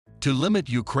To limit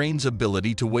Ukraine's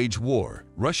ability to wage war,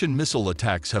 Russian missile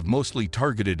attacks have mostly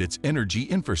targeted its energy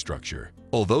infrastructure,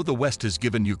 although the West has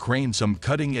given Ukraine some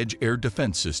cutting-edge air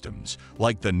defense systems,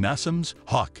 like the NASAMS,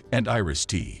 Hawk, and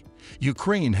Iris-T.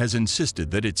 Ukraine has insisted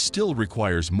that it still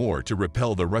requires more to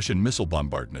repel the Russian missile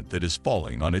bombardment that is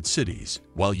falling on its cities.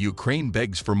 While Ukraine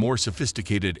begs for more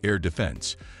sophisticated air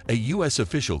defense, a U.S.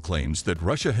 official claims that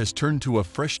Russia has turned to a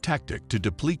fresh tactic to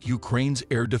deplete Ukraine's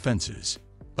air defenses.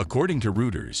 According to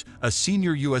Reuters, a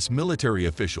senior U.S. military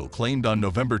official claimed on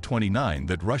November 29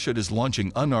 that Russia is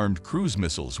launching unarmed cruise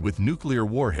missiles with nuclear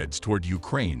warheads toward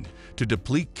Ukraine to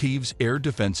deplete Kyiv's air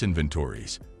defense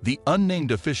inventories. The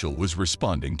unnamed official was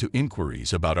responding to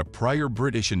inquiries about a prior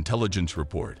British intelligence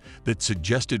report that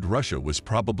suggested Russia was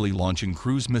probably launching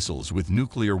cruise missiles with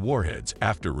nuclear warheads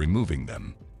after removing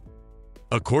them.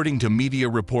 According to media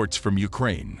reports from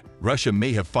Ukraine, Russia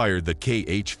may have fired the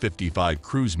Kh-55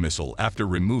 cruise missile after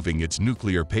removing its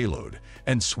nuclear payload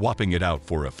and swapping it out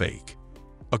for a fake.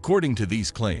 According to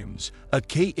these claims, a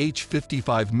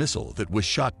Kh-55 missile that was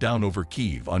shot down over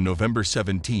Kyiv on November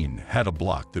 17 had a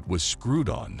block that was screwed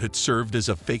on that served as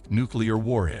a fake nuclear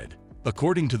warhead.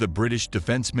 According to the British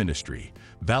Defense Ministry,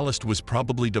 ballast was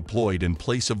probably deployed in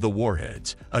place of the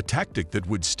warheads, a tactic that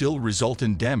would still result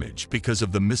in damage because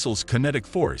of the missile's kinetic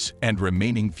force and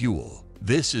remaining fuel.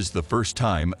 This is the first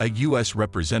time a U.S.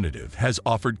 representative has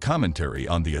offered commentary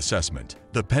on the assessment.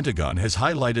 The Pentagon has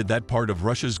highlighted that part of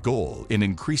Russia's goal in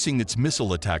increasing its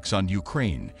missile attacks on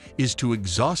Ukraine is to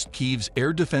exhaust Kyiv's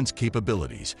air defense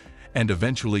capabilities and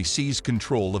eventually seize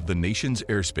control of the nation's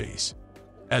airspace.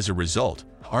 As a result,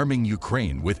 arming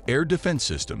Ukraine with air defense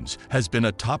systems has been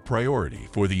a top priority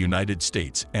for the United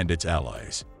States and its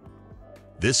allies.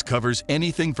 This covers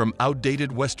anything from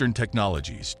outdated Western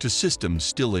technologies to systems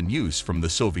still in use from the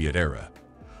Soviet era.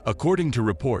 According to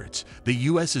reports, the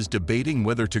U.S. is debating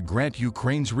whether to grant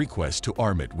Ukraine's request to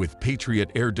arm it with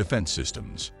Patriot air defense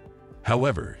systems.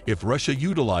 However, if Russia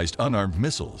utilized unarmed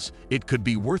missiles, it could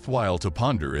be worthwhile to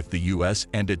ponder if the U.S.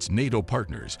 and its NATO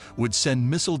partners would send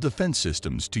missile defense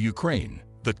systems to Ukraine.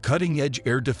 The cutting-edge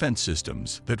air defense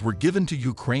systems that were given to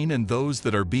Ukraine and those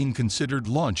that are being considered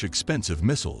launch expensive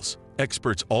missiles.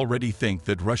 Experts already think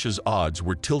that Russia's odds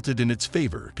were tilted in its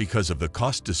favor because of the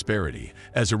cost disparity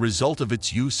as a result of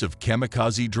its use of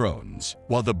kamikaze drones.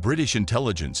 While the British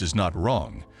intelligence is not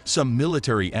wrong, some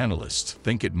military analysts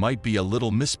think it might be a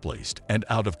little misplaced and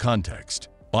out of context.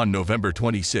 On November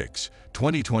 26,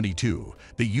 2022,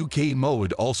 the UK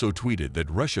MOD also tweeted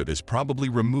that Russia is probably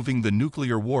removing the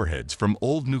nuclear warheads from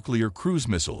old nuclear cruise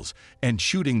missiles and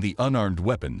shooting the unarmed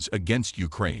weapons against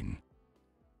Ukraine.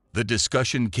 The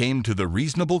discussion came to the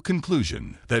reasonable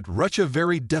conclusion that Russia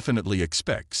very definitely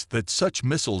expects that such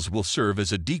missiles will serve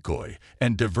as a decoy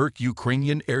and divert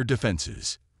Ukrainian air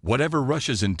defenses. Whatever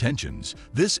Russia's intentions,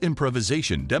 this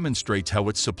improvisation demonstrates how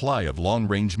its supply of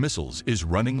long-range missiles is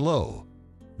running low.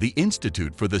 The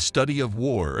Institute for the Study of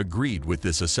War agreed with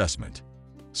this assessment.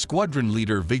 Squadron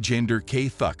leader Vijender K.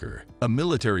 Thakur, a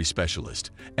military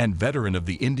specialist and veteran of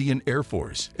the Indian Air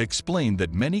Force, explained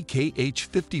that many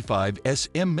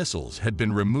Kh-55SM missiles had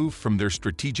been removed from their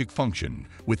strategic function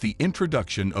with the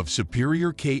introduction of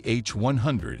superior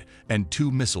Kh-100 and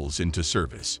 2 missiles into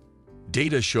service.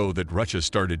 Data show that Russia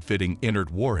started fitting inert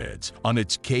warheads on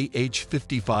its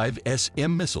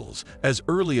Kh-55SM missiles as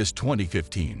early as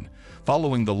 2015,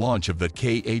 following the launch of the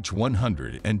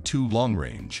Kh-100 and 2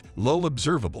 long-range,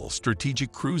 low-observable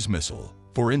strategic cruise missile.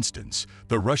 For instance,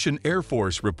 the Russian Air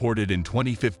Force reported in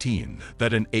 2015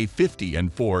 that an A-50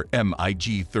 and 4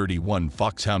 MiG-31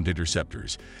 Foxhound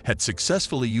interceptors had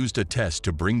successfully used a test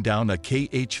to bring down a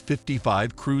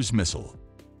Kh-55 cruise missile.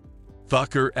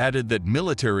 Thakur added that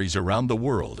militaries around the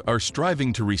world are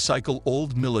striving to recycle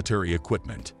old military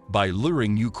equipment by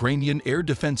luring Ukrainian air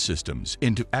defense systems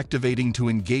into activating to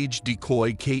engage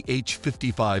decoy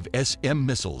Kh-55SM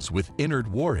missiles with inert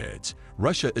warheads.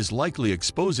 Russia is likely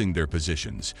exposing their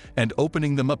positions and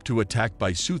opening them up to attack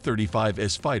by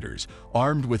Su-35S fighters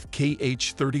armed with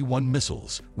Kh-31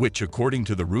 missiles, which, according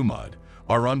to the RUMOD,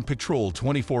 are on patrol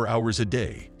 24 hours a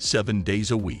day, 7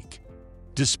 days a week.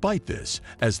 Despite this,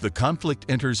 as the conflict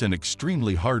enters an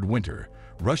extremely hard winter,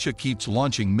 Russia keeps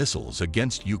launching missiles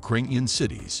against Ukrainian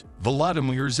cities.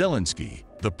 Volodymyr Zelensky,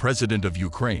 the president of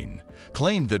Ukraine,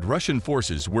 claimed that Russian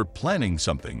forces were planning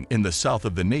something in the south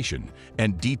of the nation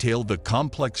and detailed the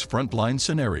complex frontline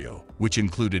scenario, which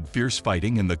included fierce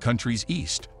fighting in the country's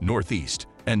east, northeast,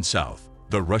 and south.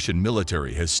 The Russian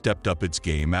military has stepped up its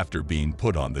game after being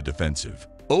put on the defensive.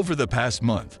 Over the past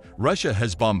month, Russia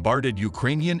has bombarded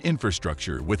Ukrainian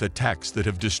infrastructure with attacks that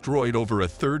have destroyed over a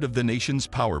third of the nation's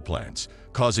power plants,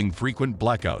 causing frequent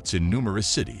blackouts in numerous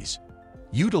cities.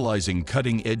 Utilizing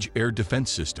cutting-edge air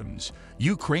defense systems,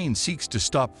 Ukraine seeks to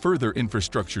stop further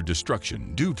infrastructure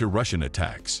destruction due to Russian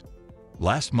attacks.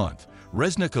 Last month,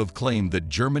 Reznikov claimed that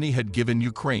Germany had given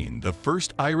Ukraine the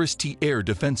first Iris-T air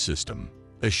defense system.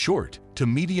 A short to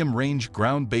medium-range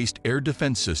ground-based air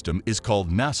defense system is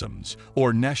called NASAMS,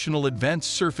 or National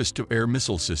Advanced Surface-to-Air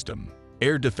Missile System.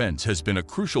 Air defense has been a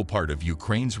crucial part of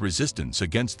Ukraine's resistance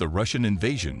against the Russian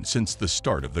invasion since the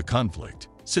start of the conflict.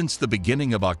 Since the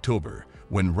beginning of October,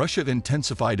 when Russia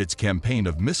intensified its campaign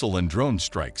of missile and drone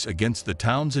strikes against the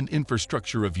towns and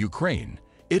infrastructure of Ukraine,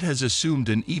 it has assumed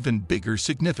an even bigger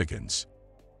significance.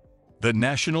 The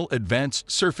National Advanced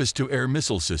Surface-to-Air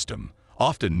Missile System,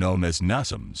 often known as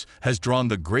NASAMS, has drawn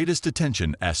the greatest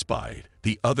attention as spied.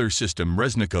 The other system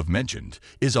Reznikov mentioned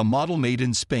is a model made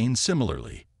in Spain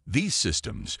similarly. These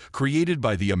systems, created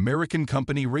by the American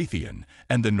company Raytheon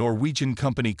and the Norwegian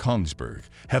company Kongsberg,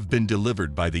 have been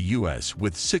delivered by the U.S.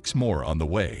 with 6 more on the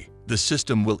way. The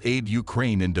system will aid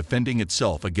Ukraine in defending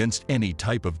itself against any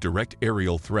type of direct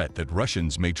aerial threat that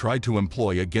Russians may try to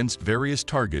employ against various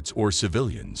targets or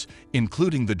civilians,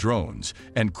 including the drones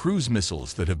and cruise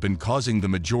missiles that have been causing the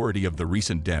majority of the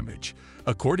recent damage,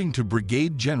 according to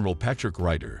Brigadier General Patrick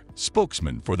Ryder,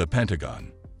 spokesman for the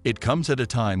Pentagon. It comes at a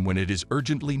time when it is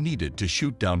urgently needed to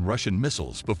shoot down Russian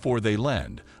missiles before they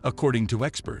land, according to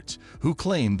experts, who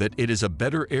claim that it is a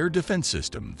better air defense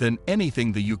system than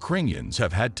anything the Ukrainians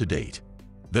have had to date.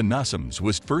 The NASAMS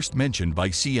was first mentioned by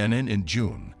CNN in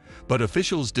June, but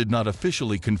officials did not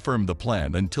officially confirm the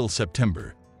plan until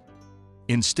September.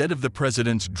 Instead of the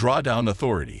president's drawdown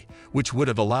authority, which would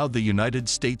have allowed the United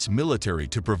States military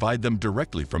to provide them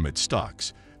directly from its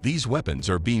stocks, these weapons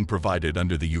are being provided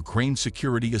under the Ukraine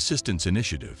Security Assistance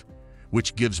Initiative,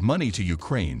 which gives money to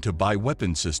Ukraine to buy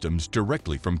weapon systems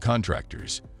directly from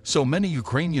contractors. So many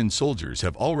Ukrainian soldiers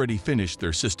have already finished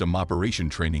their system operation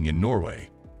training in Norway.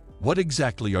 What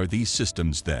exactly are these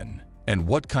systems then? And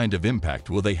what kind of impact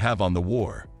will they have on the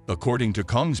war? According to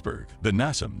Kongsberg, the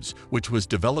NASAMS, which was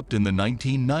developed in the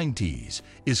 1990s,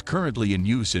 is currently in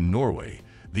use in Norway,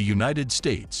 the United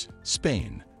States,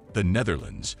 Spain, the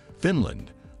Netherlands,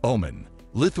 Finland, Oman,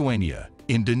 Lithuania,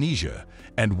 Indonesia,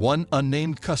 and one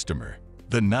unnamed customer.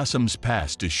 The NASAMS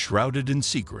past is shrouded in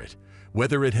secret.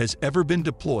 Whether it has ever been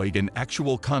deployed in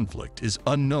actual conflict is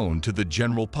unknown to the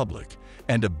general public,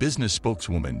 and a business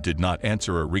spokeswoman did not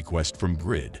answer a request from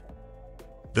Grid.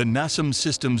 The NASAMS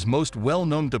system's most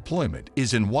well-known deployment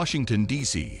is in Washington,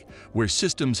 D.C., where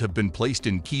systems have been placed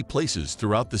in key places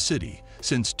throughout the city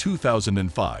since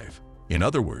 2005. In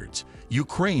other words,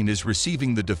 Ukraine is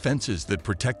receiving the defenses that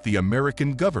protect the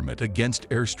American government against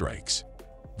airstrikes.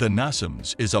 The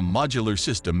NASAMS is a modular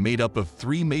system made up of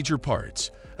 3 major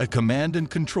parts: a command and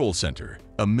control center,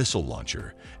 a missile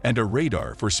launcher, and a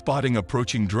radar for spotting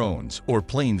approaching drones or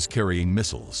planes carrying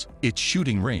missiles. Its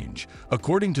shooting range,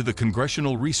 according to the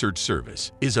Congressional Research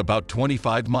Service, is about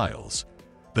 25 miles.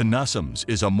 The NASAMS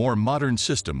is a more modern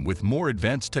system with more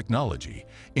advanced technology,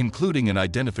 including an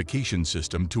identification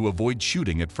system to avoid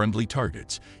shooting at friendly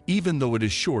targets, even though it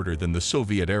is shorter than the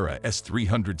Soviet-era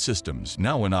S-300 systems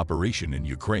now in operation in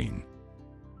Ukraine.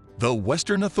 Though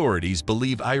Western authorities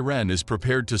believe Iran is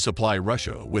prepared to supply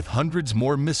Russia with hundreds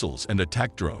more missiles and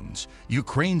attack drones,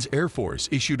 Ukraine's Air Force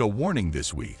issued a warning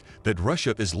this week that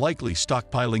Russia is likely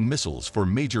stockpiling missiles for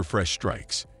major fresh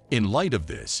strikes. In light of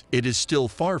this, it is still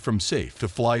far from safe to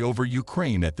fly over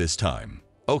Ukraine at this time.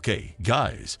 Okay,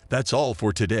 guys, that's all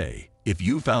for today. If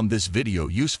you found this video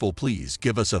useful, please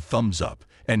give us a thumbs up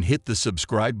and hit the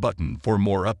subscribe button for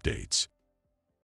more updates.